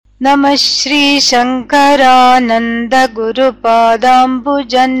Namah Shri Shankarananda Guru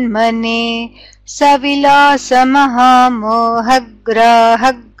Padambujanmane Savilasa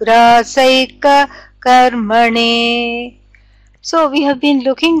Mahamohagrahagra Saika Karmane. So we have been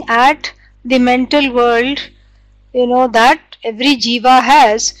looking at the mental world, that every jiva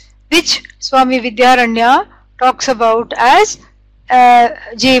has, which Swami Vidyaranya talks about as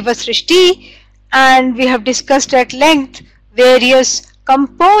Jiva Srishti, and we have discussed at length various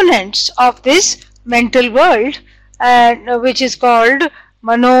components of this mental world, which is called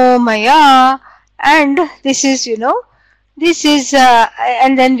Manomaya, and this is,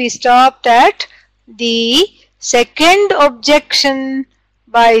 and then we stopped at the second objection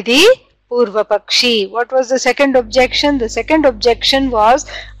by the Purva Pakshi. What was the second objection? The second objection was,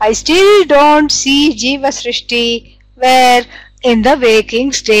 I still don't see Jiva Srishti where in the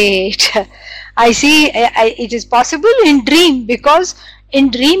waking state. I see it is possible in dream, because in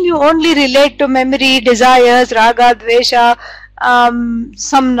dream you only relate to memory, desires, raga, dvesha,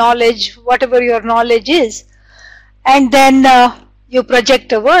 some knowledge, whatever your knowledge is, and then you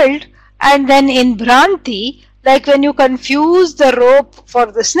project a world, and then in Bhranti, like when you confuse the rope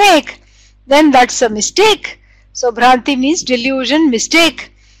for the snake, then that's a mistake. So Bhranti means delusion,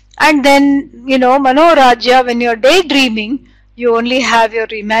 mistake. And then, Manorajya, when you're daydreaming, you only have your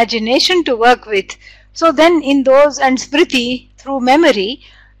imagination to work with. So then in those, and Smriti, through memory,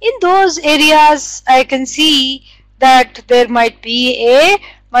 in those areas I can see that there might be a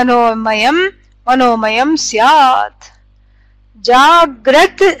Manomayam Syat.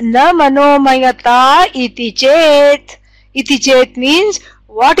 Jagrat na Manomayata iti chet. Iti chet means,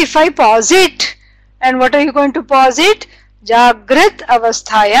 what if I pause it? And what are you going to pause it? Jagrat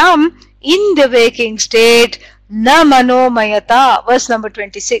avasthayam, in the waking state, na manomayata, verse number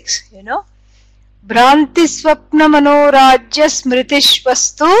 26, Bhranti swapna manorajya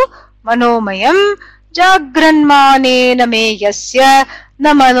smritishvastu manomayam jagranmanena meyasya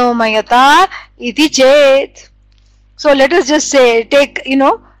na manomayata iti chet. So let us just say, take,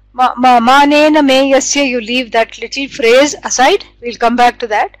 manena meyasya, you leave that little phrase aside, we'll come back to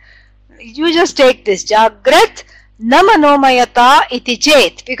that. You just take this, Jagrat na manomayata iti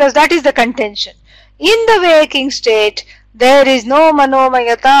chet, because that is the contention. In the waking state, there is no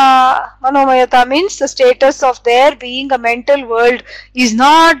Manomayata. Manomayata means the status of there being a mental world is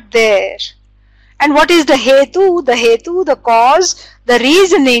not there. And what is the hetu? The hetu, the cause, the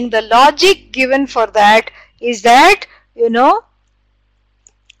reasoning, the logic given for that is that,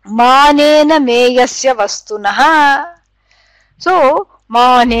 manena meyasya vastunaha. So,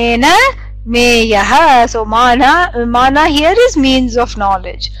 manena meyaha. So, mana here is means of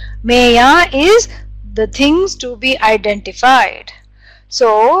knowledge. Meya is the things to be identified.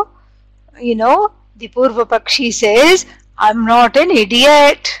 So, the Purva Pakshi says, I'm not an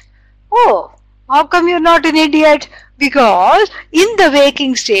idiot. Oh, how come you're not an idiot? Because in the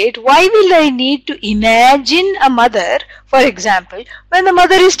waking state, why will I need to imagine a mother, for example, when the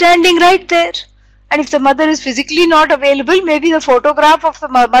mother is standing right there? And if the mother is physically not available, maybe the photograph of the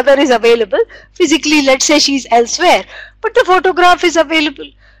mother is available. Physically, let's say she is elsewhere, but the photograph is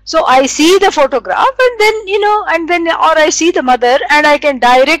available. So I see the photograph, and then, or I see the mother, and I can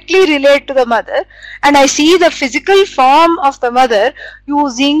directly relate to the mother, and I see the physical form of the mother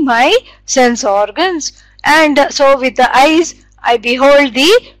using my sense organs. And so with the eyes, I behold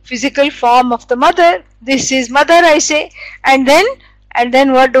the physical form of the mother. This is mother, I say. And then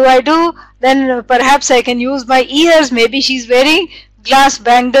what do? Then perhaps I can use my ears. Maybe she's wearing glass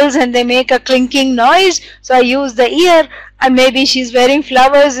bangles and they make a clinking noise. So I use the ear. And maybe she's wearing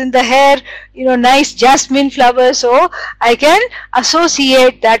flowers in the hair, nice jasmine flowers. So I can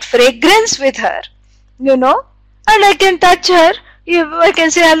associate that fragrance with her, and I can touch her. I can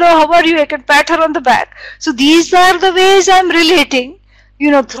say, hello, how are you? I can pat her on the back. So these are the ways I'm relating,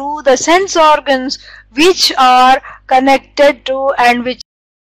 through the sense organs which are connected to and which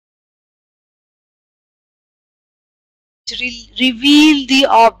reveal the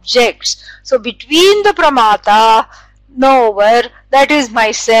objects. So between the pramata, knower, that is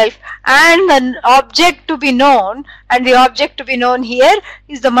myself, and the object to be known, and the object to be known here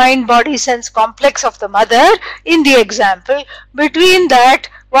is the mind body sense complex of the mother in the example. Between that,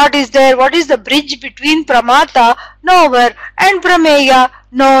 what is there? What is the bridge between pramata, knower, and prameya,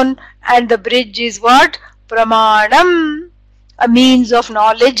 known? And the bridge is what? Pramanam. A means of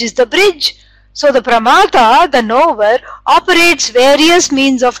knowledge is the bridge. So the pramata, the knower, operates various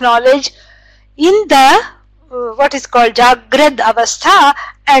means of knowledge in the what is called Jagrad Avastha,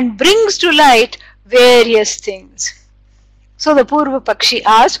 and brings to light various things. So the Purva Pakshi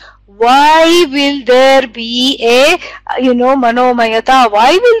asks, why will there be a, manomayata?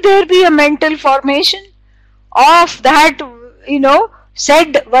 Why will there be a mental formation of that,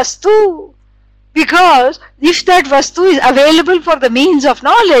 said vastu? Because if that vastu is available for the means of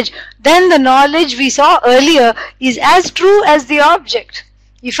knowledge, then the knowledge we saw earlier is as true as the object.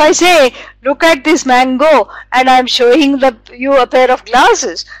 If I say, look at this mango, and I am showing you a pair of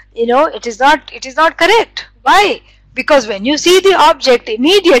glasses, it is not correct. Why? Because when you see the object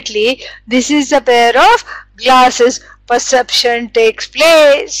immediately, this is a pair of glasses, perception takes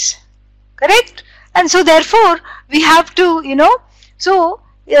place. Correct? And so therefore, we have to,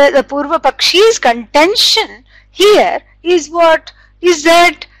 the Purva Pakshi's contention here is what? Is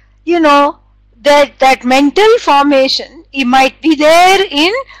that, that mental formation, it might be there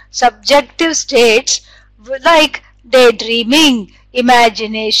in subjective states like daydreaming,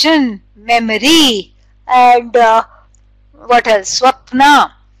 imagination, memory, and what else?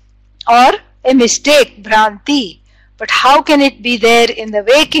 Swapna, or a mistake, Bhranti. But how can it be there in the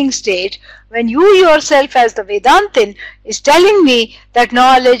waking state when you yourself as the Vedantin is telling me that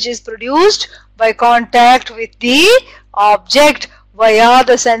knowledge is produced by contact with the object via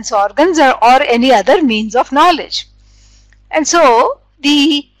the sense organs or any other means of knowledge? And so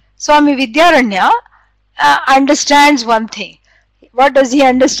the Swami Vidyaranya understands one thing. What does he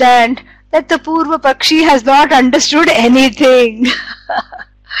understand? That the Purva Pakshi has not understood anything.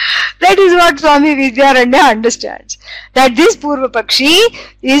 That is what Swami Vidyaranya understands. That this Purva Pakshi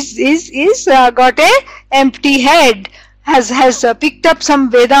is got a empty head, has picked up some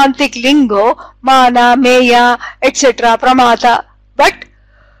Vedantic lingo, mana, meya, etc., pramata, but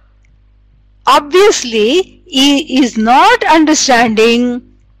obviously he is not understanding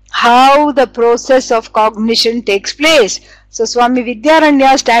how the process of cognition takes place. So Swami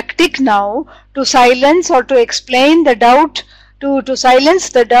Vidyaranya's tactic now to silence or to explain the doubt, to silence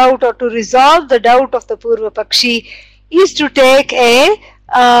the doubt or to resolve the doubt of the Purva Pakshi is to take a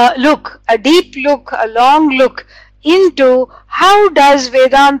deep look, a long look into how does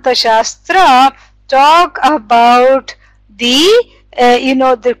Vedanta Śāstra talk about the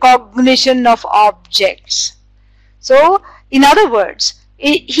cognition of objects. So, in other words,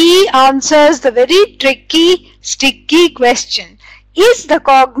 he answers the very tricky, sticky question: is the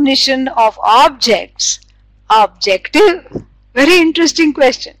cognition of objects objective? Very interesting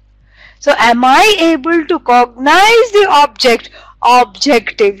question. So, am I able to cognize the object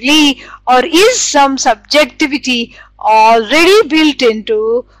objectively, or is some subjectivity already built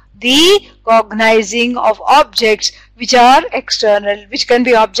into the cognizing of objects which are external, which can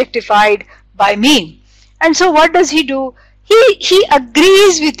be objectified by me? And so what does he do? He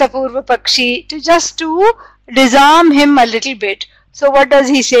agrees with the Purva Pakshi to disarm him a little bit. So what does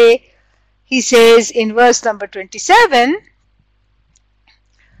he say? He says in verse number 27,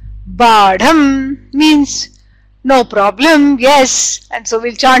 Badham means no problem, yes. And so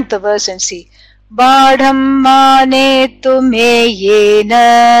we'll chant the verse and see. Badham manetu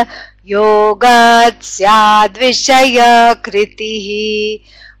meyena yogat syad vishaya kritihi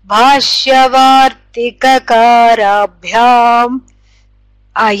bhashyavartikakarabhyam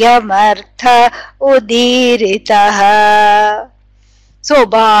ayamartha udiritaha. So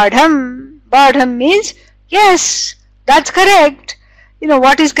Badham means yes, that's correct.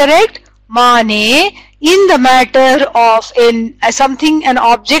 What is correct? Mane, in the matter of something, an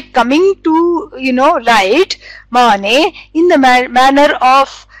object coming to light, mane, in the matter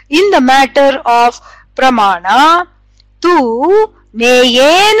of pramana, tu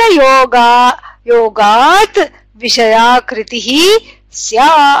neyena yogat vishaya kritihi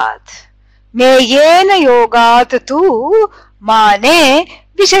syat. Neyena yogat tu mane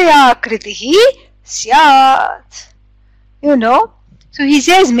vishaya kritihi syat. So he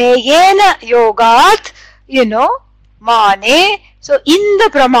says, Meyena yogat, mane. So in the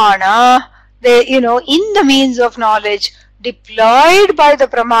pramana, in the means of knowledge deployed by the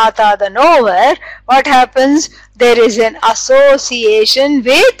pramata, the knower, what happens? There is an association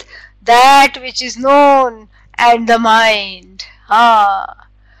with that which is known and the mind.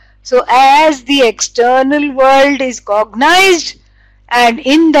 So as the external world is cognized, and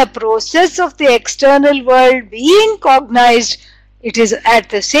in the process of the external world being cognized, it is at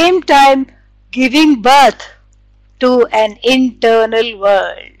the same time giving birth to an internal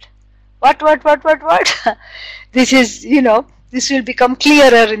world. What? This is, this will become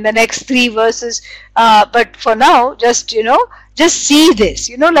clearer in the next 3 verses. But for now, just see this.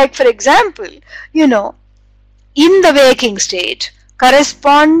 Like for example, in the waking state,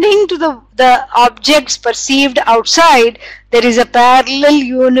 corresponding to the objects perceived outside, there is a parallel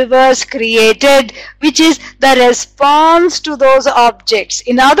universe created which is the response to those objects.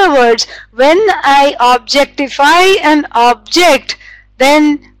 In other words, when I objectify an object,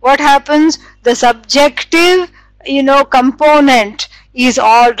 then what happens? The subjective, component is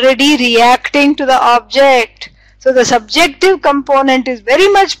already reacting to the object. So the subjective component is very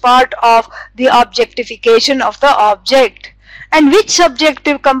much part of the objectification of the object. And which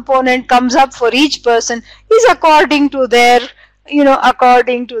subjective component comes up for each person is according to their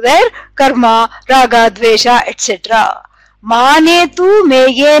karma, raga, dvesha, etc. Mane tu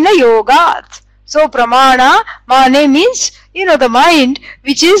meyena yogat. So pramana, mane means, the mind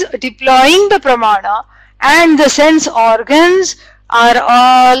which is deploying the pramana, and the sense organs are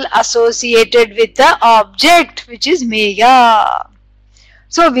all associated with the object which is meya.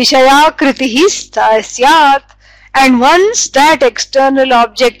 So vishaya kritihi stasyat. And once that external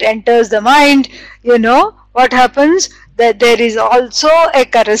object enters the mind, what happens? That there is also a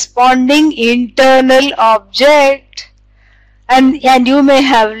corresponding internal object. And you may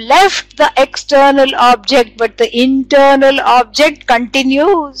have left the external object, but the internal object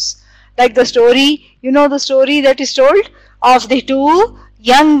continues. Like the story, the story that is told of the two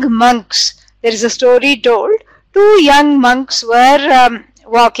young monks. There is a story told. Two young monks were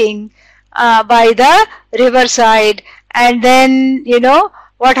walking by the riverside, and then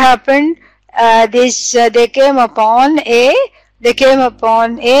what happened? They came upon a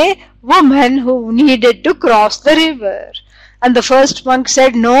woman who needed to cross the river. And the first monk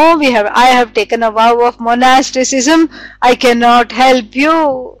said, "No, I have taken a vow of monasticism. I cannot help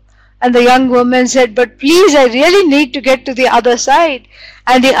you." And the young woman said, "But please, I really need to get to the other side."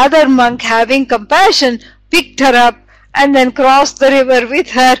 And the other monk, having compassion, picked her up and then crossed the river with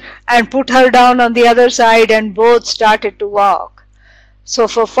her and put her down on the other side, and both started to walk. So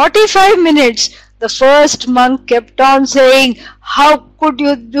for 45 minutes, the first monk kept on saying, "How could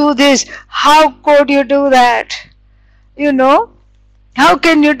you do this? How could you do that? How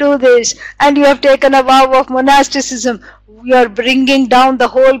can you do this? And you have taken a vow of monasticism. You are bringing down the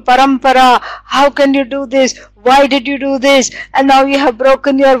whole parampara. How can you do this? Why did you do this? And now you have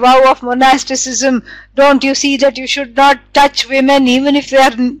broken your vow of monasticism. Don't you see that you should not touch women even if they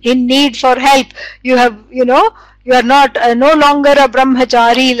are in need for help? You have, you are not no longer a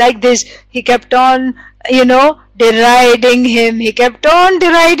brahmachari like this." He kept on, deriding him. He kept on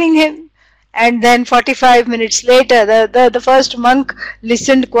deriding him. And then 45 minutes later, the first monk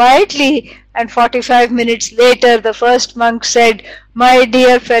listened quietly, and 45 minutes later the first monk said, "My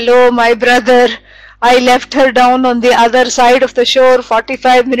dear fellow, my brother, I left her down on the other side of the shore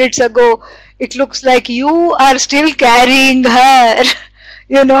 45 minutes ago. It looks like you are still carrying her."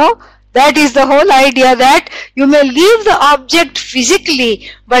 That is the whole idea, that you may leave the object physically,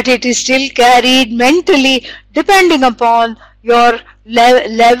 but it is still carried mentally, depending upon your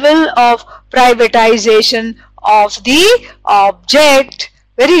level of privatization of the object.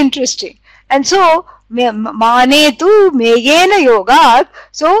 Very interesting. And so, mane tu meyena yogat.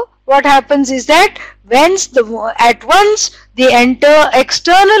 So, what happens is that at once the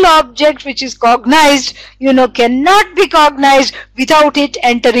external object which is cognized, cannot be cognized without it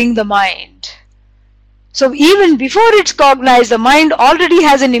entering the mind. So even before it's cognized, the mind already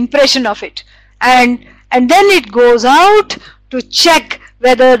has an impression of it, and then it goes out to check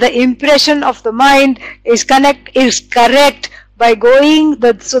whether the impression of the mind is correct by going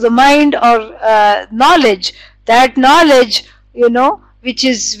the mind or knowledge, that knowledge, which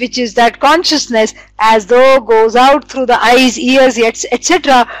is that consciousness, as though goes out through the eyes, ears,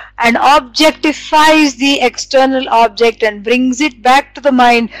 etc., and objectifies the external object and brings it back to the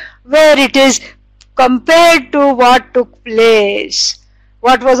mind, where it is compared to what took place,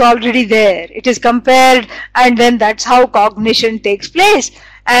 what was already there. It is compared, and then that's how cognition takes place.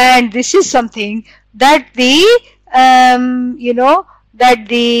 And this is something that the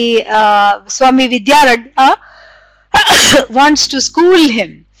Swami Vidyaranya wants to school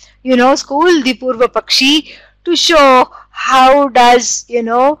him, school the Purva Pakshi, to show how does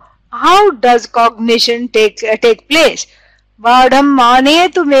cognition take place. Vadam mane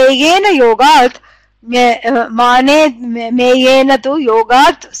tu meyena yogat, mane meyena tu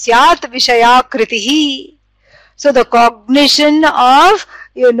yogat syat vishaya kritihi. So the cognition of,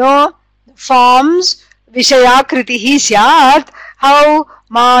 forms vishaya kritihi syat, how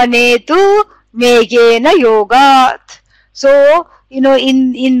mane tu meyena yogat. So,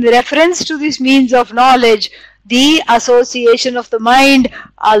 in reference to this means of knowledge, the association of the mind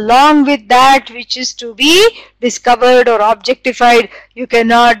along with that which is to be discovered or objectified, you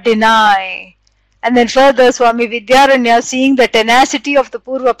cannot deny. And then further, Swami Vidyaranya, seeing the tenacity of the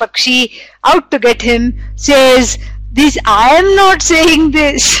Purva Pakshi out to get him, says, this, I am not saying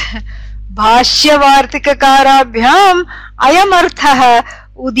this. Bhashya Vartikakarabhyam ayam arthaha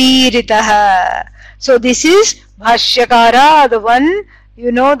udiritaha. So this is Bhashyakara, the one,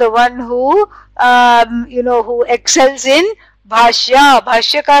 the one who, who excels in Bhashya.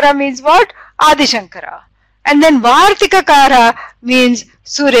 Bhashyakara means what? Adi Shankara. And then Vartikakara means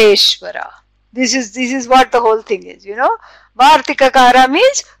Sureshwara. This is what the whole thing is, Vartikakara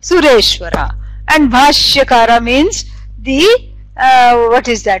means Sureshwara. And Bhashyakara means the, what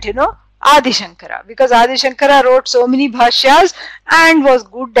is that, Adi Shankara. Because Adi Shankara wrote so many Bhashyas and was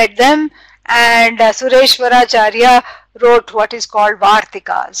good at them. And Sureshwaracharya wrote what is called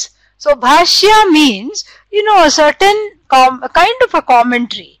Vartikas. So Bhashya means, a certain kind of a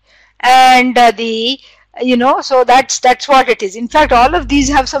commentary. And so that's what it is. In fact, all of these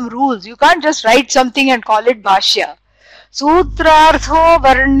have some rules. You can't just write something and call it Bhashya. Sutrartho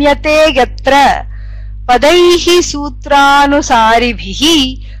varnyate yatra padaihi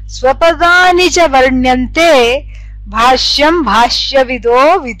sutraanusaribhihi swapadani cha varnyante bhashyam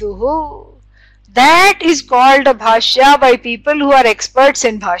bhashyavido viduhu. That is called a Bhashya by people who are experts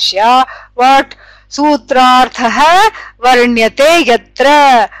in Bhashya. What? Sutrarthaha varnyate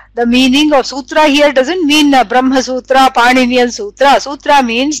yatra. The meaning of Sutra here doesn't mean Brahma Sutra, Paninian Sutra. Sutra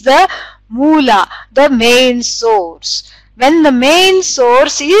means the Mula, the main source. When the main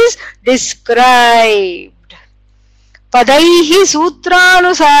source is described. Padaihi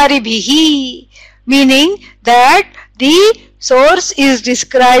Sutranusaribhihi. Meaning that the source is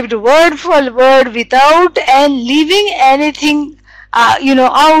described word for word without and leaving anything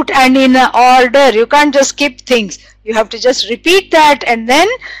out and in order. You can't just skip things. You have to just repeat that and then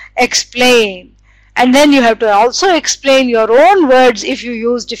explain. And then you have to also explain your own words if you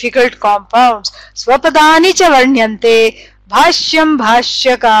use difficult compounds. Swapadani cha varnyante bhashyam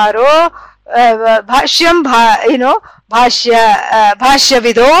bhashyakaro bhashyam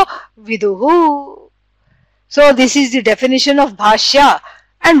bhashyavido viduhu. So this is the definition of Bhashya.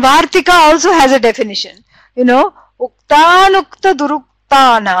 And Vartika also has a definition. Uktanukta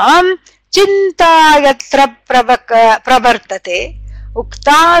duruktanam chinta yatra pravartate.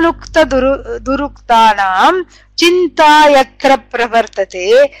 Uktanukta duruktanam chinta yatra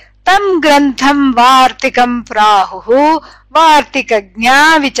pravartate. Tam grantham vartikam prahuhu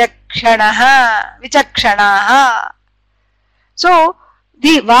vartikajñā vichakshanaha. So,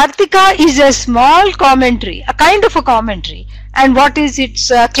 the Vartika is a small commentary, a kind of a commentary. And what is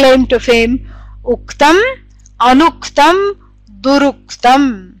its claim to fame? Uktam, Anuktam,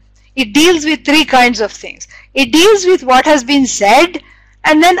 Duruktam. It deals with three kinds of things. It deals with what has been said,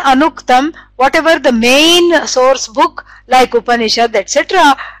 and then Anuktam, whatever the main source book like Upanishad,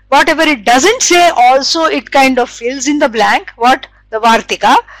 etc., whatever it doesn't say, also it kind of fills in the blank. What? The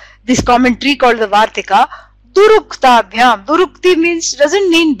Vartika. This commentary called the Vartika. Duruktabhyam. Durukti means, doesn't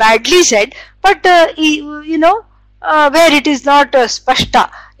mean badly said, but where it is not spashta,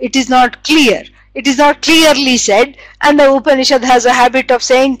 it is not clear, it is not clearly said, and the Upanishad has a habit of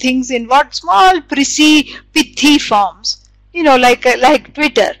saying things in what? Small, pithy forms. Like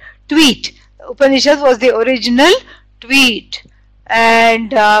Twitter, tweet. The Upanishad was the original tweet.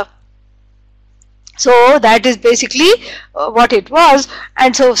 And so that is basically what it was.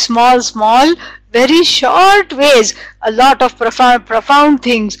 And so small, very short ways, a lot of profound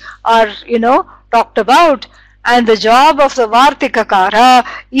things are, talked about. And the job of the Vartikakara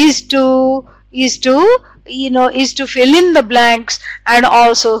is to fill in the blanks and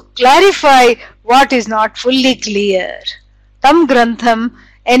also clarify what is not fully clear. Tam grantham,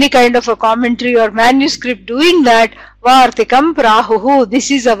 any kind of a commentary or manuscript doing that, Vartikam prahuhu, this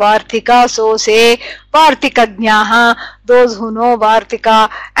is a Vartika, so say Vartikajñāha, those who know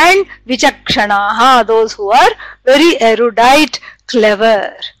Vartika, and Vichakshanaha, those who are very erudite,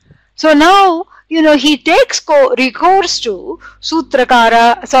 clever. So now, he takes recourse to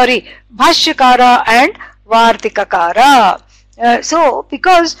Bhashyakara and Vartikakara.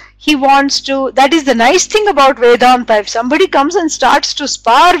 Because he wants to, that is the nice thing about Vedanta. If somebody comes and starts to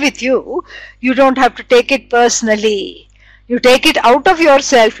spar with you, you don't have to take it personally. You take it out of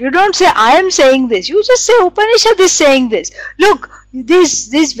yourself. You don't say, I am saying this. You just say, Upanishad is saying this. Look,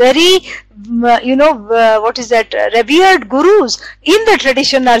 this very, revered gurus in the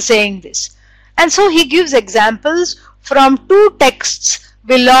tradition are saying this. And so he gives examples from two texts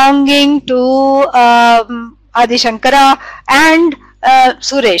belonging to Adi Shankara and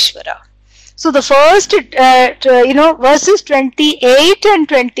Sureshwara. So the first, verses 28 and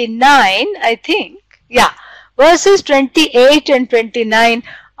 29, I think, verses 28 and 29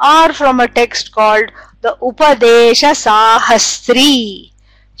 are from a text called the Upadesha Sāhastri.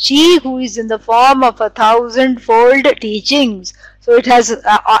 She who is in the form of 1,000-fold teachings. So it has,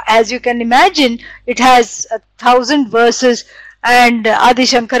 as you can imagine, it has 1,000 verses, and Adi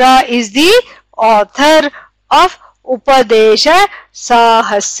Shankara is the author of Upadesha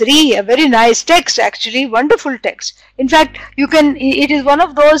Sāhastri, a very nice text, actually, wonderful text. In fact, it is one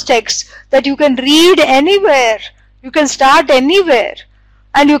of those texts that you can read anywhere, you can start anywhere,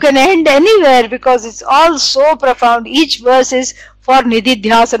 and you can end anywhere, because it's all so profound. Each verse is for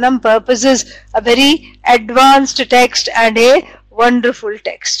Nididhyasanam purposes a very advanced text and a wonderful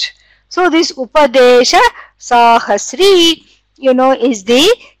text. So this Upadesha Sāhastri,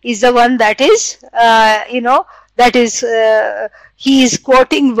 is the one that is, he is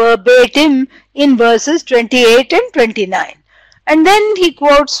quoting verbatim in verses 28 and 29. And then he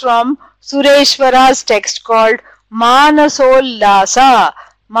quotes from Sureshwara's text called Manasollasa,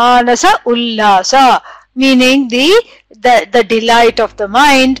 Manasa Ullasa, meaning the delight of the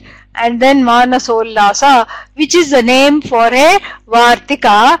mind, and then Manasollasa, which is the name for a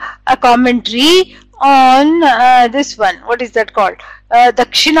Vartika, a commentary on this one. What is that called?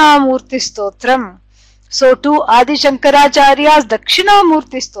 Dakshinamurti Stotram. So to Adi Shankaracharya's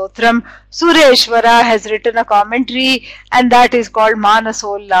Dakshinamurti Stotram, Sureshwara has written a commentary, and that is called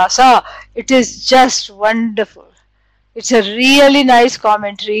Manasollasa. It is just wonderful. It's a really nice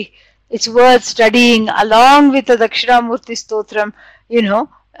commentary. It's worth studying along with the Dakshinamurti Stotram.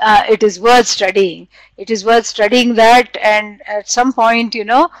 It is worth studying. It is worth studying that, and at some point,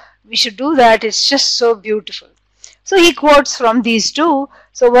 we should do that. It's just so beautiful. So he quotes from these two.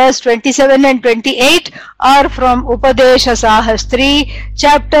 So verse 27 and 28 are from Upadesha Sāhastri,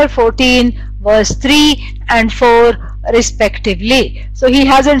 chapter 14, verse 3 and 4 respectively. So he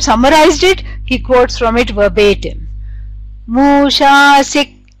hasn't summarized it, he quotes from it verbatim.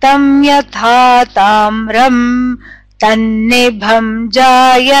 Mūśāsiktam yatha tamram tannibham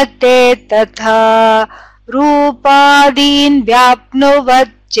jayate tatha rūpādīn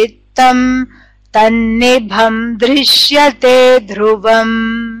vyapnuvat chittam tannibham drishyate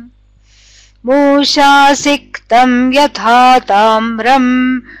dhruvam. Mūśāsiktam yatha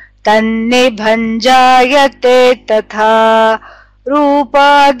tamram tannibham jayate tatha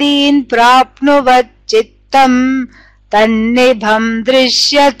rūpādīn prapnuvat chittam tannibham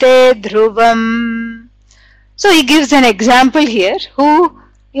drishyate dhruvam. So he gives an example here, who,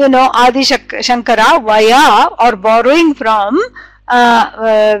 Adi Shankara, via or borrowing from,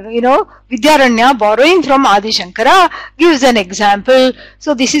 Vidyaranya, borrowing from Adi Shankara, gives an example.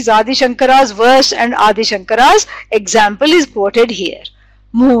 So this is Adi Shankara's verse, and Adi Shankara's example is quoted here.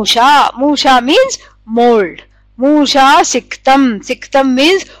 Mūśā means mold. Mūśāsiktam. Siktam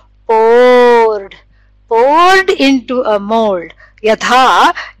means poured into a mold.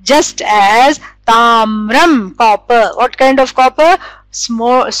 Yatha, just as, tamram, copper. What kind of copper?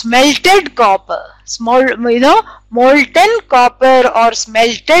 Smelted copper. Molten copper or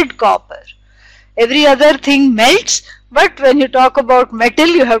smelted copper. Every other thing melts, but when you talk about metal,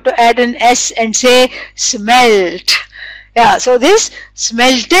 you have to add an S and say smelt. Yeah, so this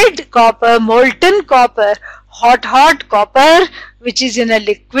smelted copper, molten copper, hot copper, which is in a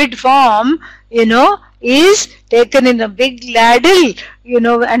liquid form, is taken in a big ladle,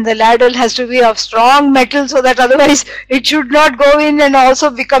 and the ladle has to be of strong metal, so that otherwise it should not go in and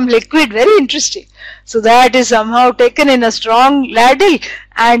also become liquid. Very interesting. So that is somehow taken in a strong ladle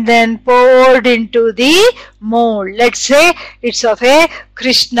and then poured into the mold. Let's say it's of a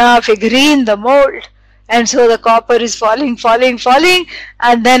Krishna figurine, the mold. And so the copper is falling,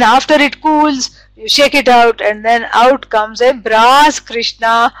 and then after it cools, you shake it out, and then out comes a brass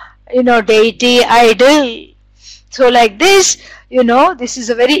Krishna, deity idol. So like this, this is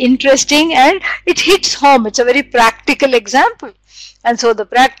a very interesting, and it hits home. It's a very practical example. And so the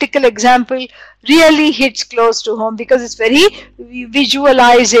practical example really hits close to home because it's very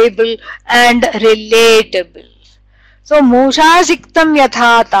visualizable and relatable. So mūśāsiktam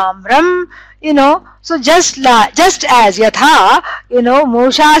yatha tamram, so just as yatha,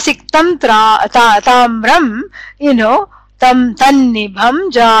 mūśāsiktam tamram,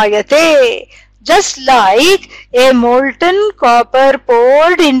 tannibham jayate. Just like a molten copper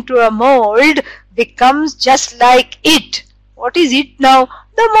poured into a mold becomes just like it. What is it now?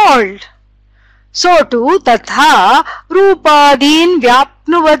 The mold. So too, tatha rūpādīn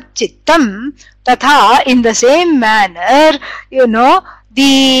vyapnuvat chittam, tatha, in the same manner,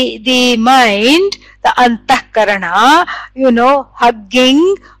 the mind, the antahkarana,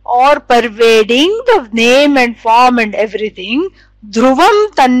 hugging or pervading the name and form and everything,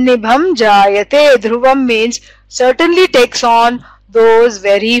 dhruvam tannibham jayate. Dhruvam means certainly takes on those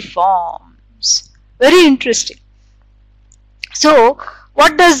very forms. Very interesting. So,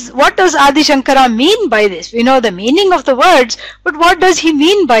 what does Adi Shankara mean by this? We know the meaning of the words, but what does he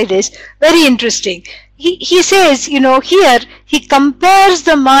mean by this? Very interesting. He says, here he compares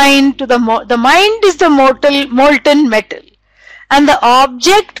the mind to the mind is the molten metal, and the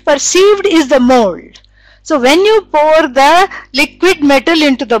object perceived is the mold. So when you pour the liquid metal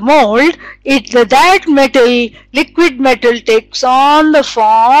into the mold, that liquid metal takes on the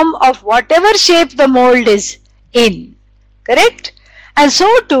form of whatever shape the mold is in. Correct? And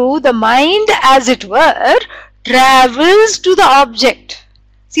so too, the mind, as it were, travels to the object.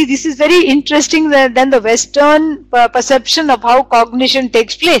 See, this is very interesting than the Western perception of how cognition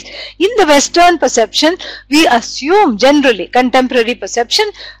takes place. In the Western perception, we assume, generally, contemporary perception,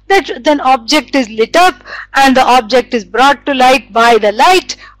 that an object is lit up and the object is brought to light by the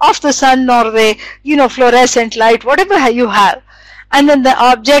light of the sun or the, fluorescent light, whatever you have. And then the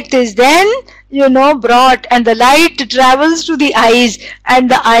object is then, brought, and the light travels to the eyes,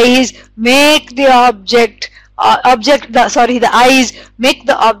 and the eyes make the the eyes make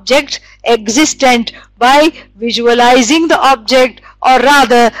the object existent by visualizing the object, or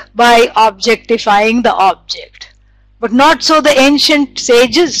rather by objectifying the object. But not so the ancient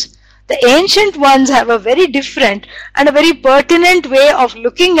sages. The ancient ones have a very different and a very pertinent way of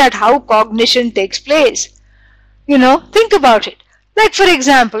looking at how cognition takes place. Think about it. Like, for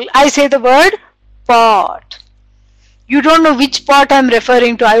example, I say the word pot. You don't know which pot I'm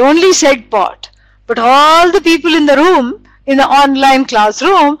referring to. I only said pot. But all the people in the room, in the online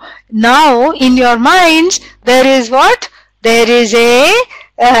classroom, now in your minds, there is what? There is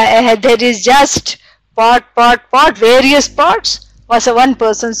there is just pot, various pots. So one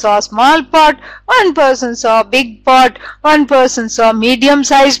person saw small pot, one person saw big pot, one person saw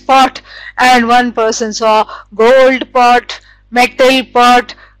medium-sized pot, and one person saw gold pot, metal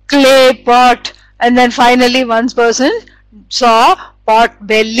pot, clay pot, and then finally one person saw pot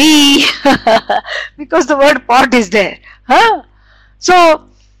belly because the word pot is there. So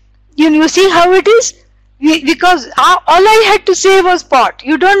you see how it is? Because all I had to say was pot.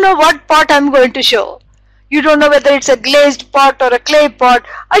 You don't know what pot I'm going to show. You don't know whether it's a glazed pot or a clay pot.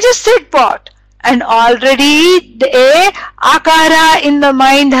 I just said pot, and already the akara in the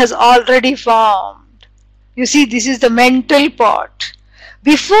mind has already formed. You see, this is the mental pot.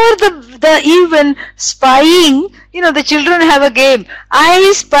 Before the even spying, the children have a game.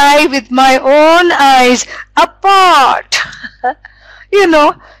 I spy with my own eyes a pot.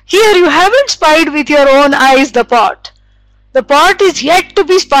 Here you haven't spied with your own eyes the pot. The pot is yet to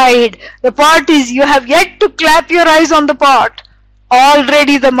be spied. The pot is, you have yet to clap your eyes on the pot.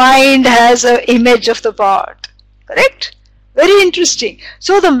 Already the mind has an image of the pot. Correct? Very interesting.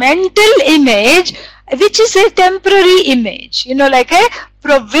 So the mental image, which is a temporary image, like a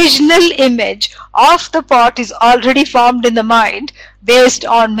provisional image of the pot, is already formed in the mind based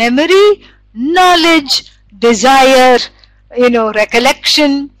on memory, knowledge, desire,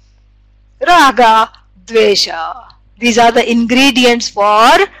 recollection, raga, dvesha. These are the ingredients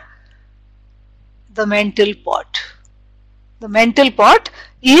for the mental pot. The mental pot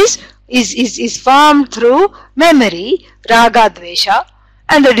is formed through memory, raga, dvesha,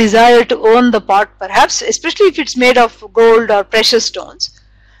 and the desire to own the pot, perhaps, especially if it's made of gold or precious stones.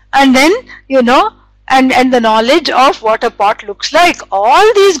 And then, and the knowledge of what a pot looks like.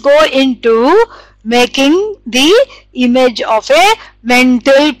 All these go into making the image of a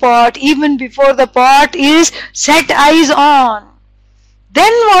mental pot even before the pot is set eyes on.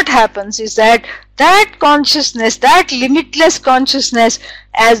 Then what happens is that consciousness, that limitless consciousness,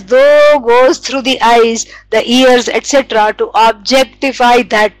 as though goes through the eyes, the ears, etc., to objectify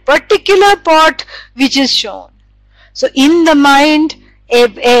that particular pot which is shown. So in the mind,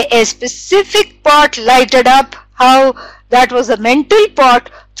 a specific pot lighted up, how that was a mental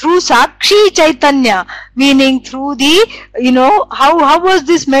pot through Sakshi Chaitanya, meaning through the, how was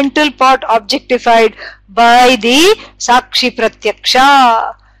this mental pot objectified? By the Sakshi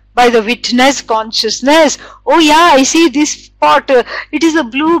Pratyaksha, by the witness consciousness. Oh yeah, I see this pot, it is a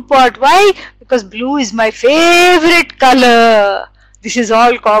blue pot. Why? Because blue is my favorite color. This is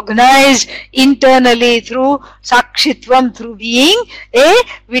all cognized internally through Sakshitvam, through being a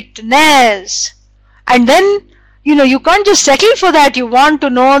witness. And then, you can't just settle for that. You want to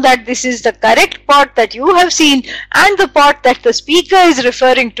know that this is the correct pot that you have seen, and the pot that the speaker is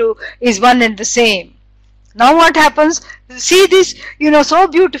referring to is one and the same. Now what happens? See this, so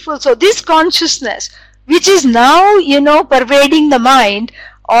beautiful. So this consciousness, which is now, pervading the mind,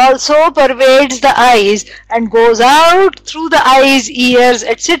 also pervades the eyes and goes out through the eyes, ears,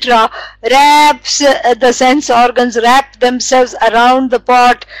 etc., wraps the sense organs, wrap themselves around the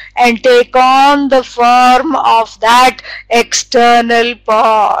pot and take on the form of that external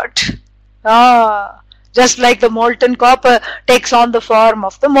pot. Just like the molten copper takes on the form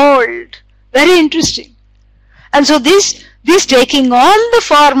of the mold. Very interesting. And so this taking on the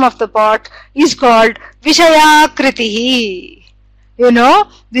form of the pot is called Vishayakritihi.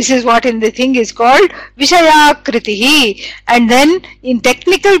 This is what in the thing is called Vishayakritihi. And then in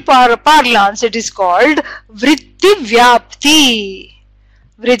technical parlance it is called Vritti Vyapti.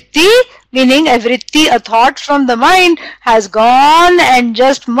 Vritti meaning a vritti, a thought from the mind, has gone and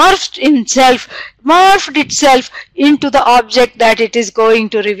just morphed itself into the object that it is going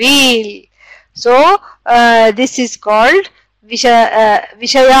to reveal. So this is called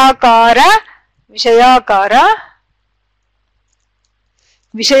Vishayakara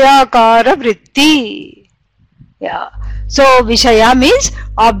vritti. Yeah. So Vishaya means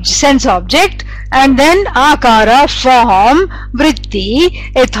sense object, and then Akara, form,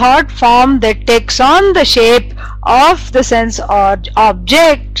 vritti, a thought form that takes on the shape of the sense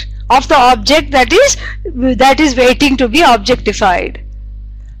object, of the object that is waiting to be objectified.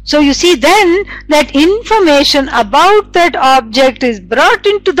 So you see then that information about that object is brought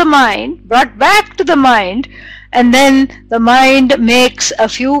back to the mind, and then the mind makes a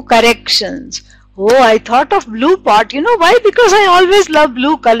few corrections. Oh, I thought of blue pot. Why? Because I always love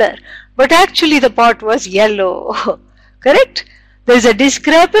blue color. But actually the pot was yellow. Correct? There is a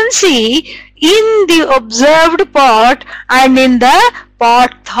discrepancy in the observed pot and in the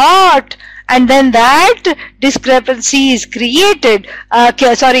pot thought. And then that discrepancy is corrected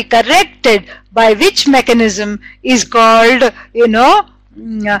by which mechanism is called,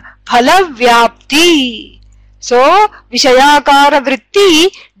 Phalavyapti. So, Vishayakara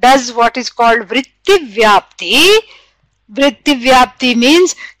vritti does what is called Vritti Vyapti. Vritti Vyapti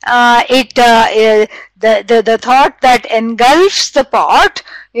means the thought that engulfs the pot,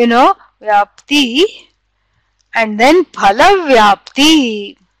 Vyapti, and then Phala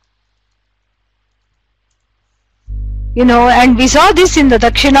Vyapti. And we saw this in the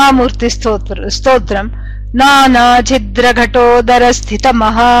Dakshinamurti Stotram. Nana Chidra Ghatodara Sthita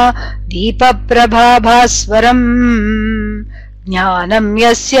Maha Deepa Prabha Bhaswaram Jnanam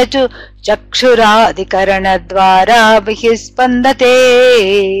Yasya Chu Chakshuradhikarana Dvara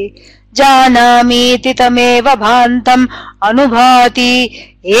Vihispandate Janamiti Tameva Bhantam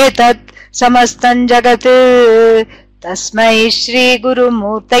Anubhati Etat Samastan Jagat Tasmai Shri Guru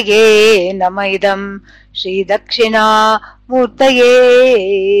Murtaye Namaidam Shri Dakshina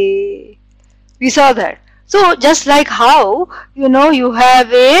Murtaye. We saw that. So just like how, you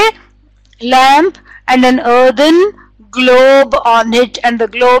have a lamp and an earthen globe on it, and the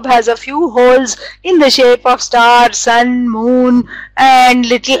globe has a few holes in the shape of star, sun, moon, and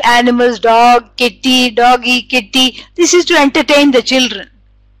little animals, doggy, kitty. This is to entertain the children.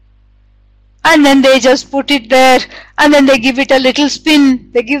 And then they just put it there, and then they give it a little spin.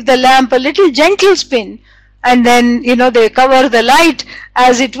 They give the lamp a little gentle spin. And then, they cover the light,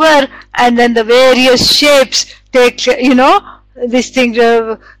 as it were, and then the various shapes take, this thing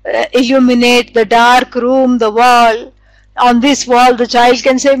illuminate the dark room, the wall. On this wall, the child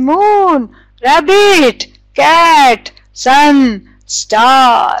can say moon, rabbit, cat, sun,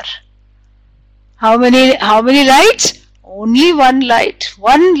 star. How many lights? Only one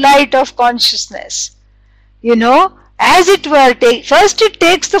light of consciousness. As it were, first it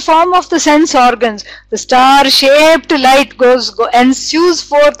takes the form of the sense organs. The star-shaped light ensues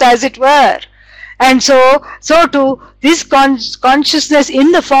forth, as it were. And so too, this consciousness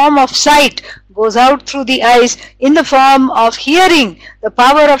in the form of sight goes out through the eyes, in the form of hearing, the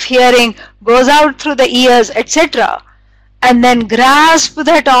power of hearing goes out through the ears, etc. And then grasp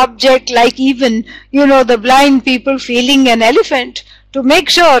that object like even, the blind people feeling an elephant, to make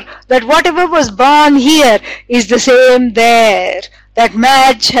sure that whatever was born here is the same there. That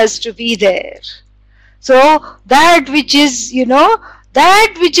match has to be there. So that which is,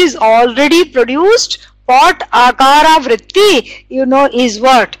 already produced, pot akara vritti, is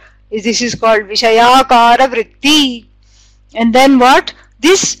what? This is called Vishayakara vritti. And then what?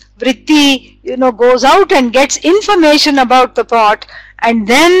 This vritti, goes out and gets information about the pot, and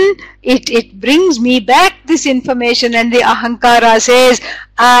then it brings me back this information, and the ahankara says,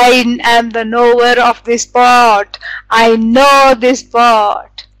 I am the knower of this pot. I know this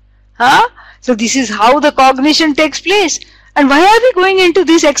pot. So this is how the cognition takes place. And why are we going into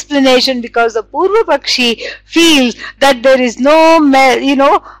this explanation? Because the Purva Pakshi feels that there is no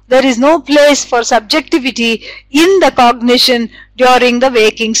place for subjectivity in the cognition during the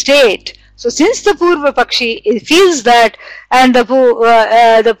waking state. So since the Purva Pakshi feels that, and the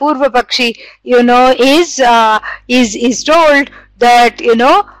Purva Pakshi, is told that,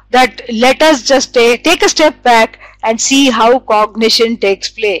 that let us just take a step back and see how cognition takes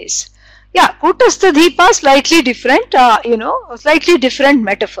place. Yeah, Kutastha Deepa, slightly different, slightly different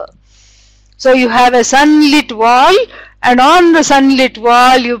metaphor. So you have a sunlit wall, and on the sunlit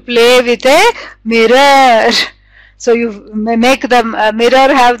wall you play with a mirror. So you make the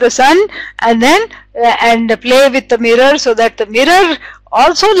mirror have the sun, and then and play with the mirror so that the mirror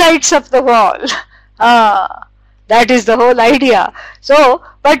also lights up the wall. That is the whole idea. So,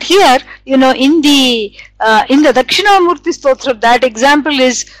 but here, in the Dakshinamurti Stotra, that example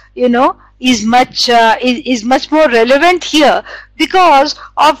is much more relevant here because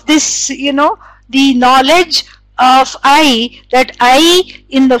of this, the knowledge of I, that I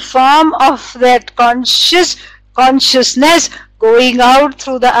in the form of that consciousness going out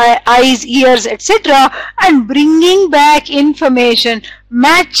through the eyes, ears, etc., and bringing back information,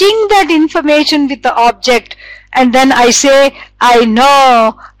 matching that information with the object, and then I say, I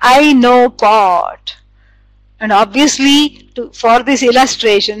know pot. And obviously, for this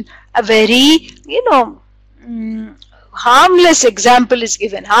illustration, a very, harmless example is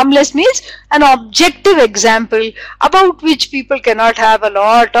given. Harmless means an objective example about which people cannot have a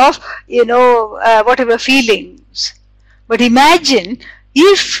lot of, whatever feelings. But imagine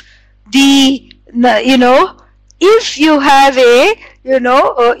if if you have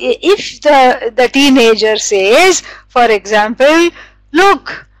if the teenager says, for example,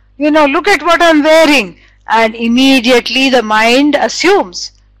 look at what I'm wearing, and immediately the mind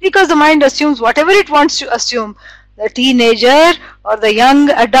assumes, because the mind assumes whatever it wants to assume. The teenager or the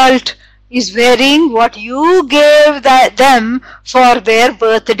young adult is wearing what you gave them for their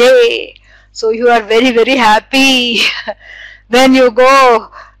birthday. So you are very, very happy. Then you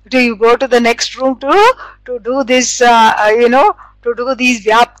go to the next room to do this, to do these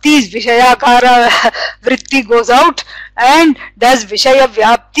vyaptis. Vishayakara vritti goes out and does Vishaya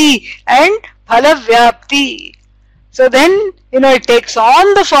vyapti and phala vyapti. So then, it takes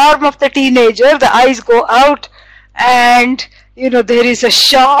on the form of the teenager, the eyes go out, and there is a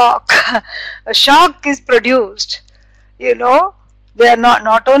shock. A shock is produced. They are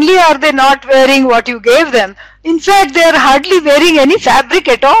not only are they not wearing what you gave them, in fact they are hardly wearing any fabric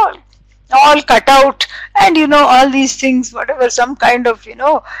at all cut out, and all these things, whatever, some kind of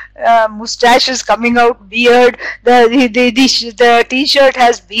mustaches coming out, beard, the t-shirt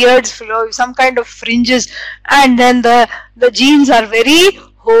has beards, some kind of fringes, and then the jeans are very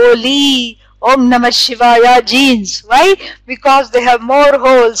holy, Om Namah Shivaya jeans. Why? Because they have more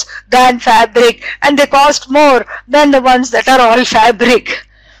holes than fabric, and they cost more than the ones that are all fabric,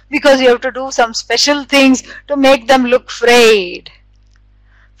 because you have to do some special things to make them look frayed.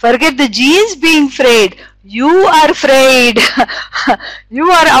 Forget the jeans being frayed. You are frayed.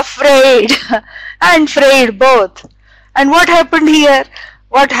 You are afraid and frayed both. And what happened here?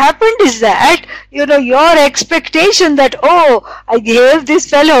 What happened is that, your expectation that, I gave this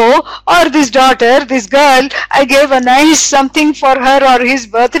fellow or this daughter, this girl, I gave a nice something for her or his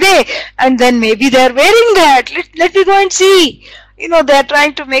birthday, and then maybe they are wearing that. Let me go and see. They are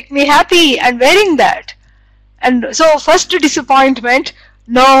trying to make me happy and wearing that. And so first disappointment,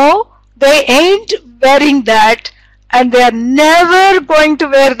 no, they ain't wearing that, and they are never going to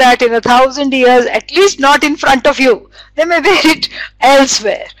wear that in 1,000 years, at least not in front of you. They may wear it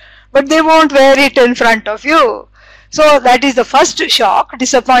elsewhere, but they won't wear it in front of you. So that is the first shock,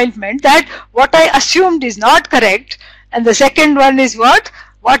 disappointment, that what I assumed is not correct. And the second one is what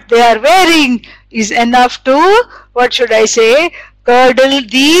they are wearing is enough to, curdle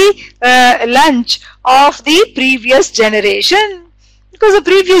the lunch of the previous generation. Because the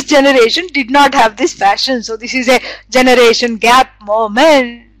previous generation did not have this fashion. So this is a generation gap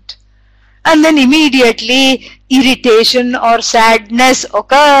moment. And then immediately irritation or sadness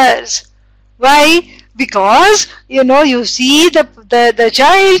occurs. Why? Because, you see the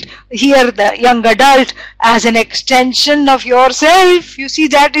child, here the young adult, as an extension of yourself. You see,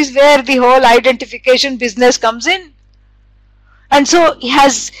 that is where the whole identification business comes in. And so,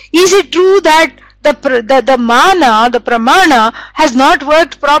 is it true that the mana, the pramana, has not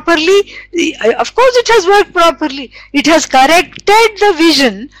worked properly? Of course it has worked properly. It has corrected the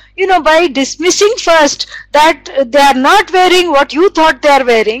vision, by dismissing first that they are not wearing what you thought they are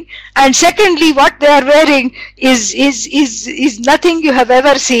wearing, and secondly, what they are wearing is nothing you have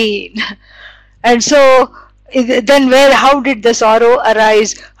ever seen. And so then how did the sorrow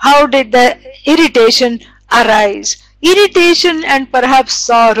arise? How did the irritation arise? Irritation and perhaps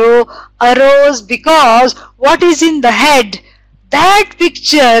sorrow arose because what is in the head that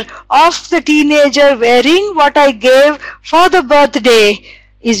picture of the teenager wearing what I gave for the birthday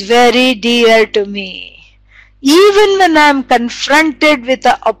is very dear to me. Even when I am confronted with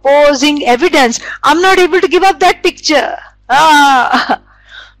the opposing evidence, I am not able to give up that picture.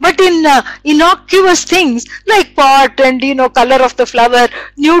 But in innocuous things like pot and color of the flower,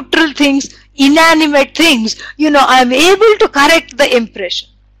 neutral things, inanimate things, I am able to correct the impression.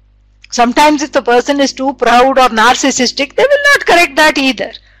 Sometimes if the person is too proud or narcissistic, they will not correct that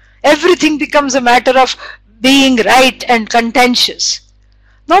either. Everything becomes a matter of being right and contentious.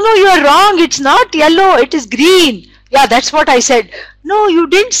 No, you are wrong. It's not yellow. It is green. Yeah, that's what I said. No, you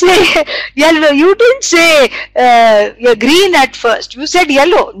didn't say yellow. You didn't say green at first. You said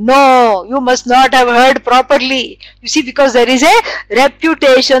yellow. No, you must not have heard properly. You see, because there is a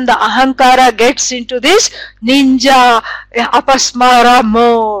reputation, the ahankara gets into this ninja apasmara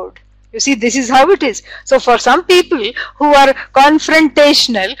mode. You see, this is how it is. So for some people who are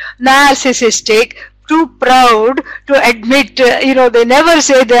confrontational, narcissistic, too proud to admit, they never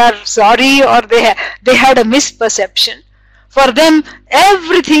say they are sorry or they had a misperception. For them,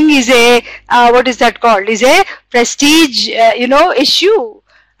 everything is a, what is that called, is a prestige, issue.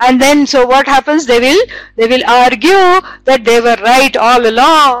 And then, so what happens? They will argue that they were right all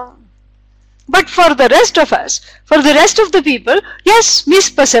along. But for the rest of us, for the rest of the people, yes,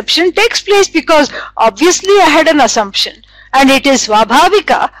 misperception takes place because obviously I had an assumption. And it is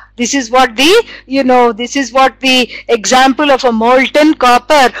svabhavika. This is what the example of a molten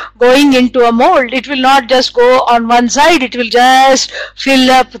copper going into a mold. It will not just go on one side. It will just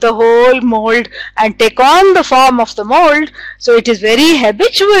fill up the whole mold and take on the form of the mold. So it is very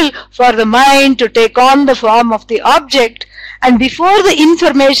habitual for the mind to take on the form of the object. And before the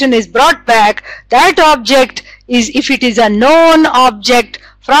information is brought back, that object is, if it is a known object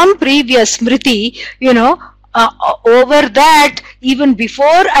from previous smriti, over that, even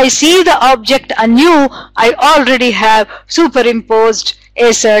before I see the object anew, I already have superimposed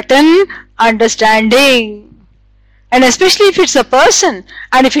a certain understanding. And especially if it's a person,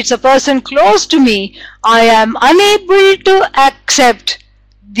 and if it's a person close to me, I am unable to accept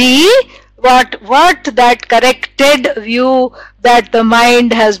what that corrected view that the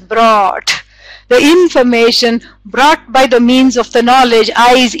mind has brought. The information brought by the means of the knowledge,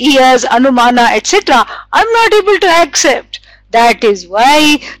 eyes, ears, anumana, etc., I am not able to accept. That is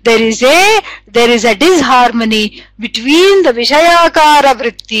why there is a disharmony between the Vishayakara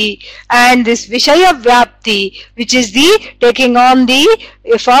vritti and this Vishaya Vyapti, which is the taking on the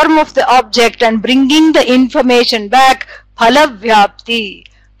form of the object and bringing the information back, Phala Vyapti.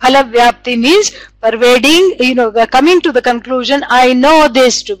 Phala Vyapti means pervading, coming to the conclusion, I know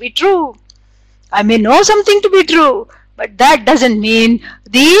this to be true. I may know something to be true, but that doesn't mean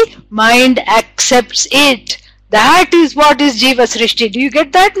the mind accepts it. That is what is Jiva Srishti. Do you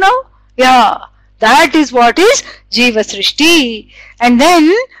get that now? Yeah, that is what is Jiva Srishti. And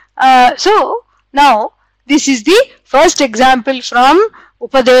then, so now this is the first example from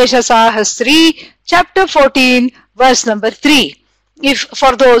Upadesha Sahasri, chapter 14, verse number 3. If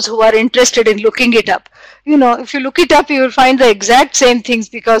for those who are interested in looking it up, if you look it up, you will find the exact same things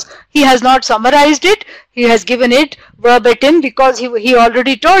because he has not summarized it. He has given it verbatim because he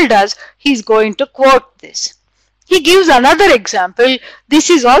already told us he is going to quote this. He gives another example.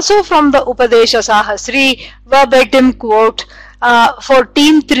 This is also from the Upadesha Sahasri, verbatim quote,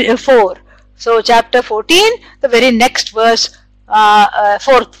 14:4. So chapter 14, the very next verse,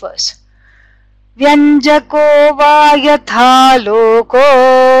 4th verse. Vyanjako va yatha loko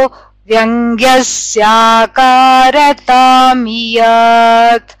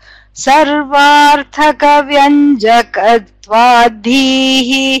vyangyasyakarataamiyat sarvarthaka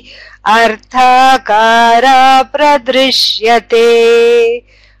vyanjakatvadhihi arthakara pradrishyate.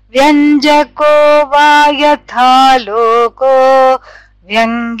 Vyanjako va yatha loko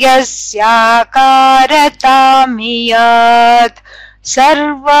vyangyasyakarataamiyat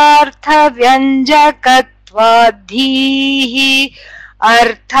sarvartha vyanjakatvadhihi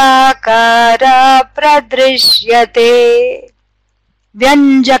arthakara pradrishyate.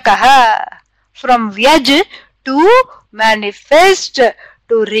 Vyanjakaha, from vyaj, to manifest,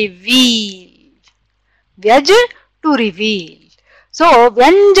 to reveal. Vyaj, to reveal. So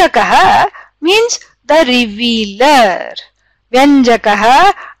vyanjakaha means the revealer.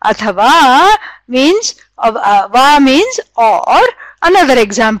 Vyanjakaha athava means va means or. Another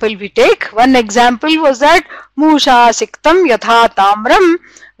example we take. One example was that musha siktam yatha tamram.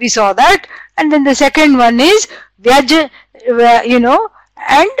 We saw that. And then the second one is vyaj,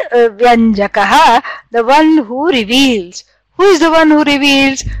 and vyanjakaha, the one who reveals. Who is the one who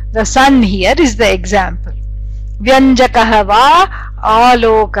reveals? The sun here is the example. Vyanjakaha va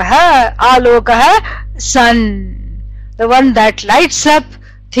alokaha. Alokaha, sun, the one that lights up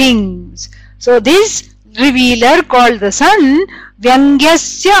things. So this revealer called the sun,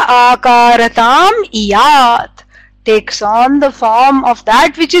 Vyangyasya akaratam iyat, takes on the form of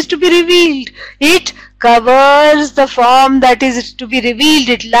that which is to be revealed. It covers the form that is to be revealed.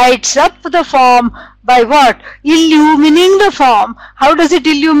 It lights up the form by what? Illumining the form. How does it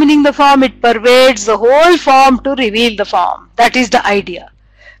illumining the form? It pervades the whole form to reveal the form. That is the idea.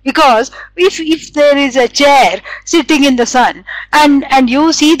 Because if there is a chair sitting in the sun and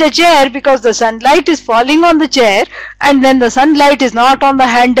you see the chair because the sunlight is falling on the chair, and then the sunlight is not on the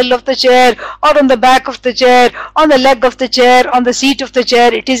handle of the chair or on the back of the chair, on the leg of the chair, on the seat of the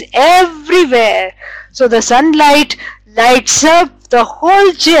chair, it is everywhere. So the sunlight lights up the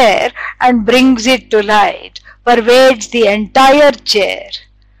whole chair and brings it to light, pervades the entire chair.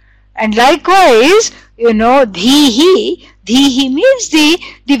 And likewise, dhihi means the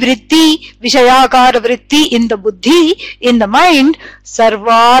vritti, vishayakara vritti in the buddhi, in the mind,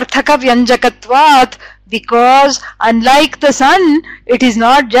 sarvarthaka vyanjakatvat, because unlike the sun, it is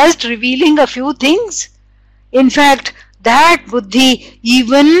not just revealing a few things. In fact, that buddhi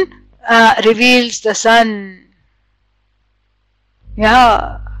even reveals the sun.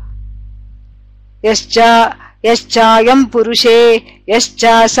 Yeah. Yaschayam purushe,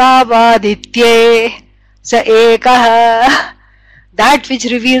 yascha savaditye, sa ekah. That which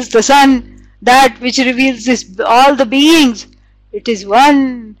reveals the sun, that which reveals all the beings, it is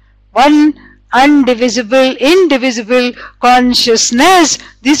one undivisible, indivisible consciousness.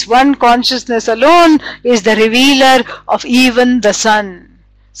 This one consciousness alone is the revealer of even the sun.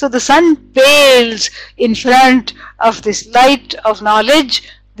 So the sun pales in front of this light of knowledge,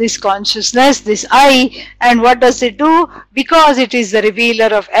 this consciousness, this I, and what does it do? Because it is the revealer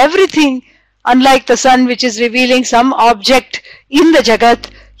of everything. Unlike the sun which is revealing some object in the Jagat,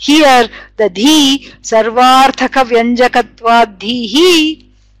 here the Dhi, Sarvarthaka Vyanjakatva Dhihi,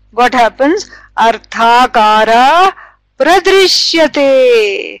 what happens? Arthakara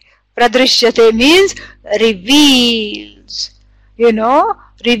Pradrishyate. Pradrishyate means reveals.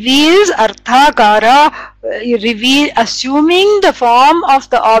 Reveals, Arthakara, assuming the form of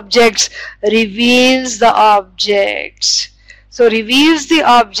the objects, reveals the objects. So reveals the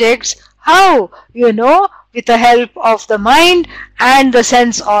objects. How? With the help of the mind and the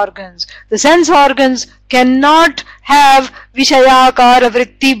sense organs. The sense organs cannot have Vishayakara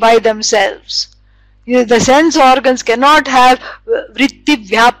vritti by themselves. The sense organs cannot have vritti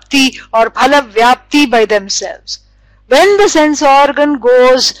vyapti or phala vyapti by themselves. When the sense organ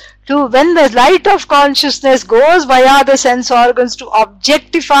when the light of consciousness goes via the sense organs to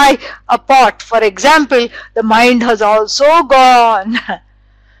objectify a pot, for example, the mind has also gone.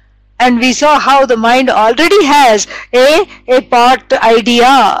 And we saw how the mind already has a pot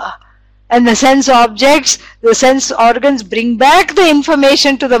idea. And the sense objects, the sense organs bring back the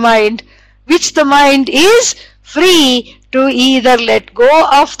information to the mind, which the mind is free to either let go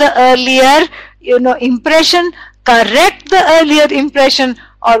of the earlier, impression, correct the earlier impression,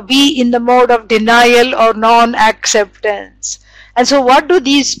 or be in the mode of denial or non-acceptance. And so what do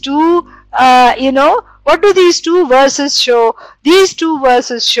these two, verses show? These two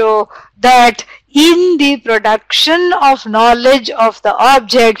verses show that in the production of knowledge of the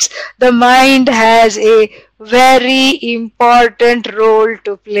objects, the mind has a very important role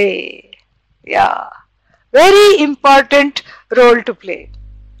to play. Yeah, very important role to play.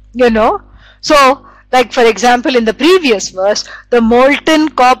 So, like for example in the previous verse, the molten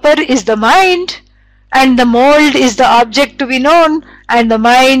copper is the mind, and the mold is the object to be known, and the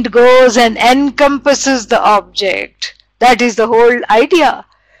mind goes and encompasses the object. That is the whole idea.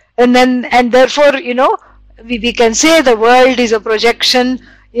 And therefore, we can say the world is a projection,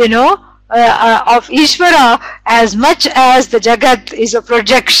 of Ishvara as much as the Jagat is a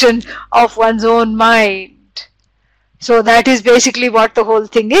projection of one's own mind. So that is basically what the whole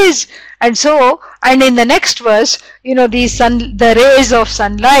thing is. And in the next verse, the rays of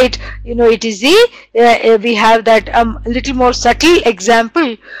sunlight, it is we have that little more subtle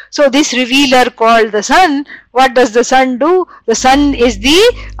example. So this revealer called the sun, what does the sun do? The sun is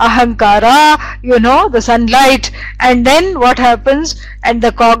the ahankara, the sunlight. And then what happens? And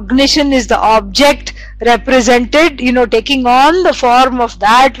the cognition is the object represented, taking on the form of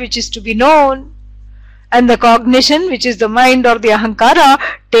that which is to be known. And the cognition, which is the mind or the ahankara,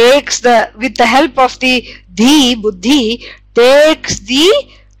 with the help of the buddhi, takes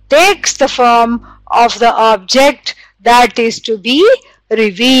the form of the object that is to be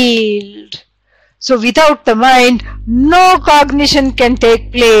revealed. So without the mind, no cognition can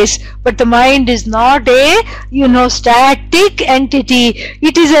take place. But the mind is not a, static entity.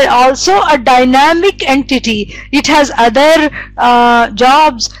 It is also a dynamic entity. It has other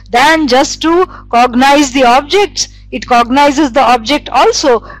jobs than just to cognize the objects. It cognizes the object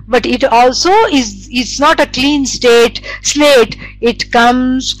also, but it also it's not a clean slate. It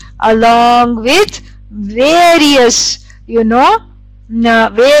comes along with various,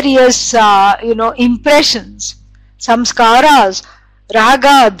 impressions, samskaras,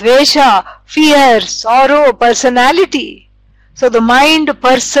 raga, dvesha, fear, sorrow, personality. So the mind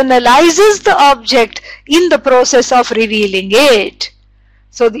personalizes the object in the process of revealing it.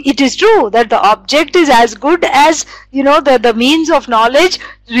 So it is true that the object is as good as, the means of knowledge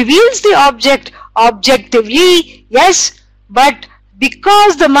reveals the object objectively, yes, but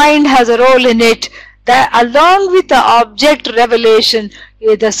because the mind has a role in it, that along with the object revelation,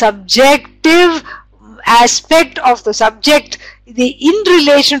 the subjective aspect of the subject, in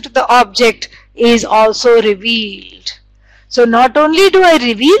relation to the object, is also revealed. So not only do I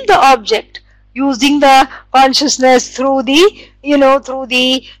reveal the object using the consciousness through the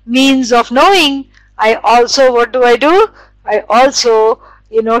means of knowing, I also, what do? I also,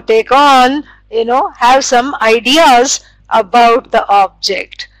 take on, have some ideas about the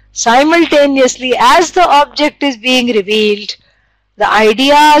object. Simultaneously, as the object is being revealed, the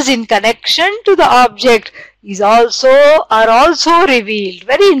ideas in connection to the object are also revealed.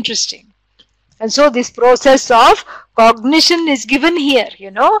 Very interesting. And so this process of cognition is given here,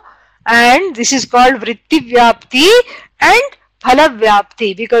 and this is called vritti vyapti and phala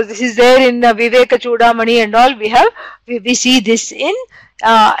vyapti, because this is there in Viveka Chudamani and all. We see this in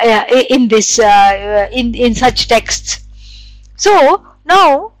such texts. So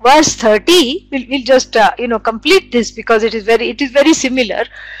now verse 30, we'll just complete this, because it is very similar.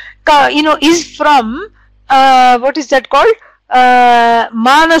 Is from what is that called?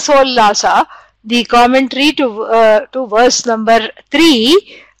 Manasollasa, the commentary to verse number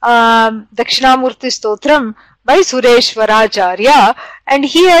 3, Dakshinamurti Stotram by Sureshwaracharya, and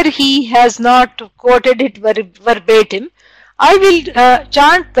here he has not quoted it verbatim. I will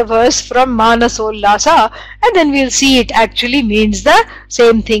chant the verse from Manasollasa, and then we'll see it actually means the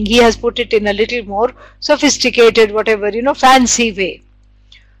same thing. He has put it in a little more sophisticated, fancy way.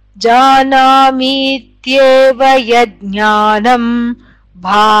 Janami tyeva yajnanam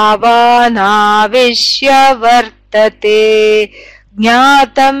bhavanavishya vartate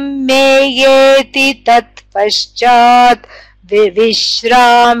jnatam meyeti tat paschat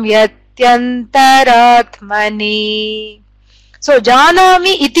vivishramyatyantaratmani. So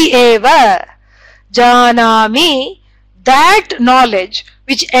janami iti eva, janami, that knowledge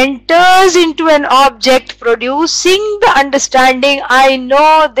which enters into an object producing the understanding, I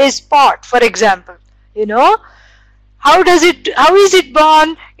know this pot, for example. How is it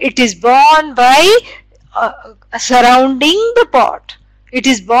born? It is born by surrounding the pot. It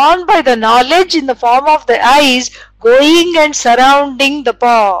is born by the knowledge in the form of the eyes going and surrounding the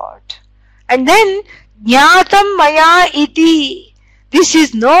pot. And then jnatam maya iti, this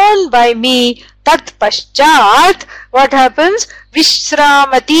is known by me. Tat paschat, what happens?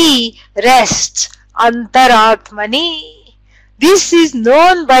 Vishramati, rests. Antaratmani, this is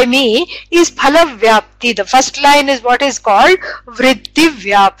known by me, is phala vyapti. The first line is what is called vritti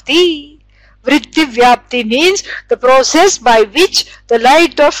vyapti. Vritti vyapti means the process by which the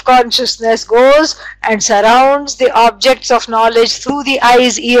light of consciousness goes and surrounds the objects of knowledge through the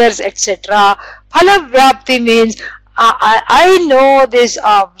eyes, ears, etc. Phala vyapti means I know this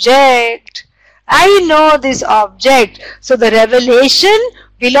object. I know this object. So the revelation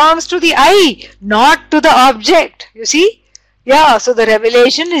belongs to the eye, not to the object. You see? Yeah, so the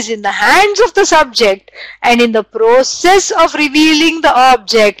revelation is in the hands of the subject, and in the process of revealing the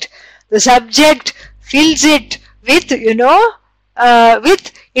object, the subject fills it with,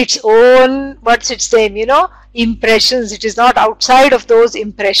 with its own, what's its name, impressions. It is not outside of those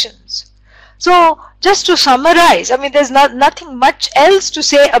impressions. So just to summarize, there's nothing much else to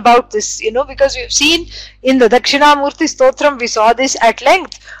say about this, because we've seen in the Dakshinamurti Stotram, we saw this at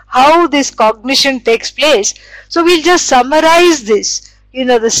length, how this cognition takes place. So we'll just summarize this,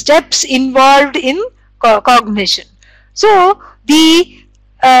 the steps involved in cognition. So the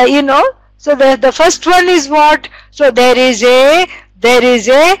first one is what? So there is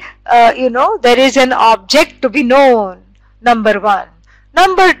an object to be known, number one.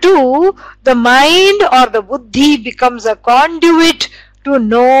 Number two, the mind or the buddhi becomes a conduit to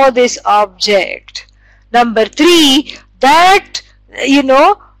know this object. Number three, that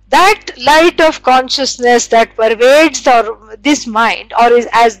that light of consciousness that pervades this mind, or is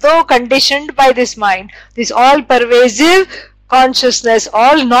as though conditioned by this mind, this all-pervasive consciousness,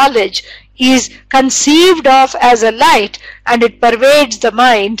 all knowledge, is conceived of as a light, and it pervades the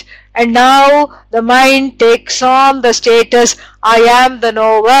mind, and now the mind takes on the status, I am the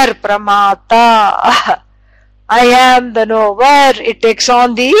knower, pramata. I am the knower. It takes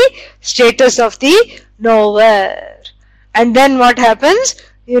on the status of the knower. And then what happens?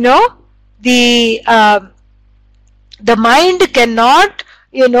 The mind cannot,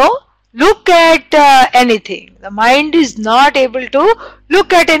 look at anything. The mind is not able to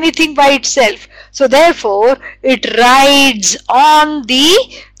look at anything by itself. So therefore, it rides on the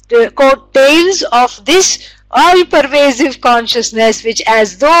coattails of this all-pervasive consciousness, which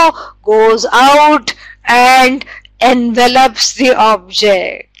as though goes out and envelops the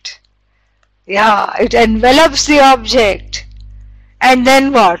object. Yeah, it envelops the object. And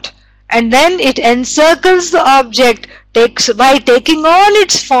then what? And then it encircles the object by taking on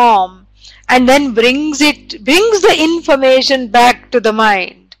its form, and then brings the information back to the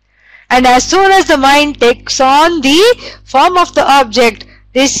mind. And as soon as the mind takes on the form of the object,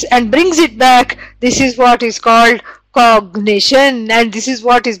 and brings it back, this is what is called cognition, and this is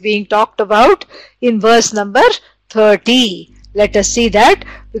what is being talked about in verse number 30. Let us see that,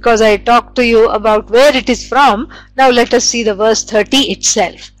 because I talked to you about where it is from. Now let us see the verse 30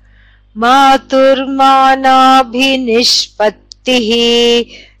 itself.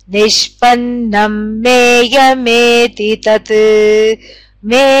 Maturmanabhinishpattihi nishpannam meyameti tat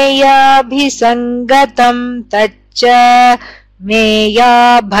meyabhisangatam tacca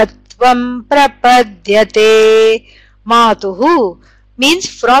meya bhatvam prapadyate. Matuhu means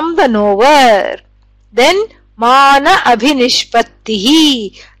from the knower. Then mana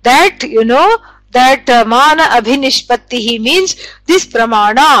abhinishpattihi, that mana abhinishpattihi means this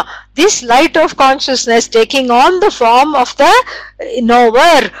pramana, this light of consciousness taking on the form of the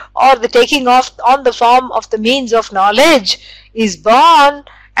knower, or the taking on the form of the means of knowledge, is born.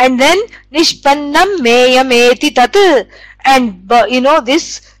 And then nishpannam meyameti tat, and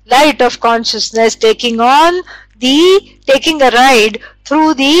this light of consciousness taking a ride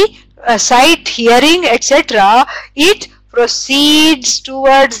through the sight, hearing, etc., it proceeds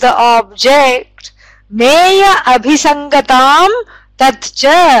towards the object. Meya abhisangatam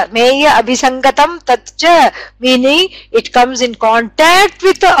tatcha, meya abhisangatam tatcha, meaning it comes in contact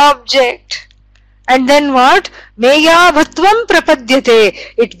with the object. And then what? Meya bhatvam prapadyate,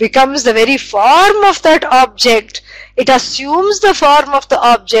 it becomes the very form of that object. It assumes the form of the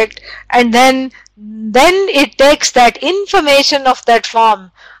object, and then it takes that information of that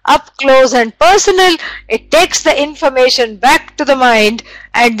form up close and personal. It takes the information back to the mind,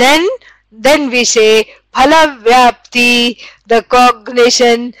 and then we say phalavyapti, the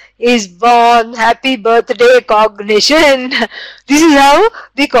cognition is born. Happy birthday, cognition. This is how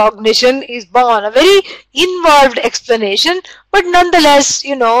the cognition is born. A very involved explanation, but nonetheless,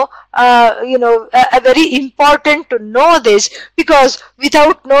 very important to know this, because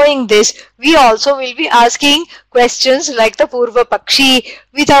without knowing this, we also will be asking questions like the Purva Pakshi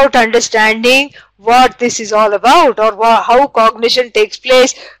without understanding what this is all about, or how cognition takes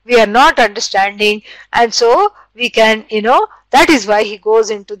place. We are not understanding, and so we can, that is why he goes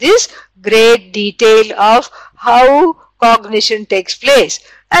into this great detail of how cognition takes place.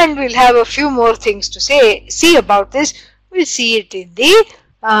 And we'll have a few more things to see about this. We'll see it in the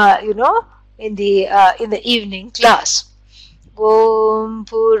in the evening class. Om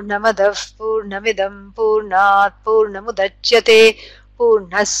Purnamadav Purnamidam Purnat Purnamudachyate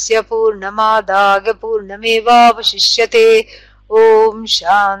Purnasya Purnamadaya Purnamevavashishyate. Om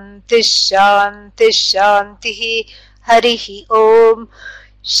Shanti Shanti Shanti. Harihi Om.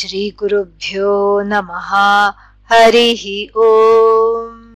 Shri Gurubhyo Namaha. Harihi Om.